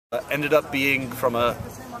Ended up being, from a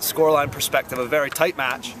scoreline perspective, a very tight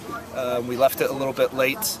match. We left it a little bit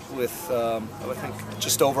late with, I think,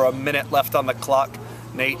 just over a minute left on the clock.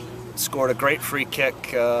 Nate scored a great free kick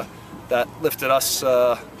that lifted us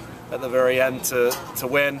at the very end to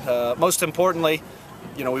win. Most importantly,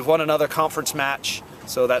 we've won another conference match,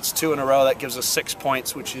 so that's 2 in a row. That gives us 6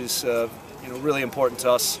 points, which is really important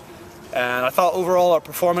to us. And I thought overall our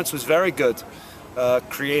performance was very good.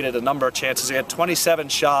 Created a number of chances. We had 27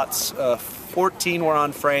 shots, 14 were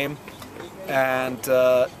on frame, and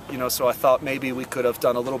so I thought maybe we could have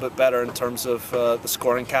done a little bit better in terms of the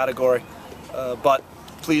scoring category. But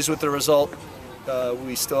pleased with the result.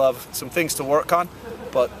 We still have some things to work on,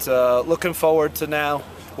 but looking forward to now.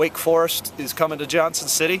 Wake Forest is coming to Johnson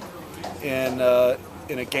City in a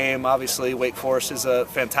game. Obviously, Wake Forest is a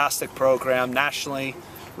fantastic program, nationally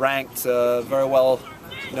ranked, very well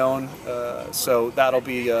known, so that'll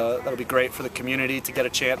be great for the community to get a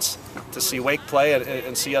chance to see Wake play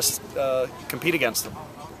and see us compete against them.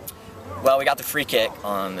 Well, we got the free kick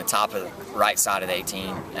on the top of the right side of the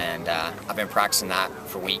 18, and I've been practicing that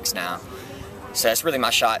for weeks now. So it's really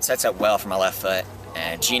my shot. It sets up well for my left foot,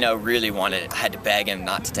 and Gino really wanted it. I had to beg him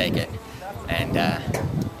not to take it, and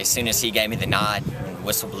as soon as he gave me the nod and the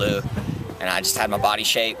whistle blew, and I just had my body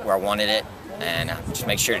shape where I wanted it, and just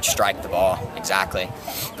make sure to strike the ball exactly,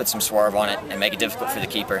 put some swerve on it, and make it difficult for the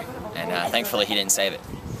keeper. And thankfully, he didn't save it.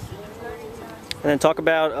 And then talk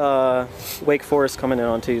about Wake Forest coming in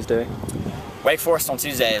on Tuesday. Wake Forest on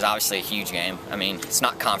Tuesday is obviously a huge game. I mean, it's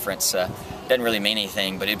not conference, doesn't really mean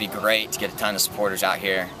anything, but it'd be great to get a ton of supporters out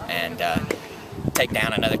here and take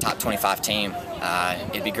down another top 25 team.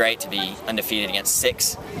 It'd be great to be undefeated against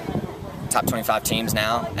 6 top 25 teams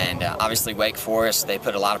now, and obviously Wake Forest, they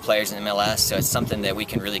put a lot of players in MLS, so it's something that we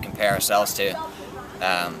can really compare ourselves to.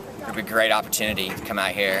 It'd be a great opportunity to come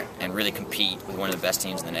out here and really compete with one of the best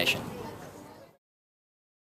teams in the nation.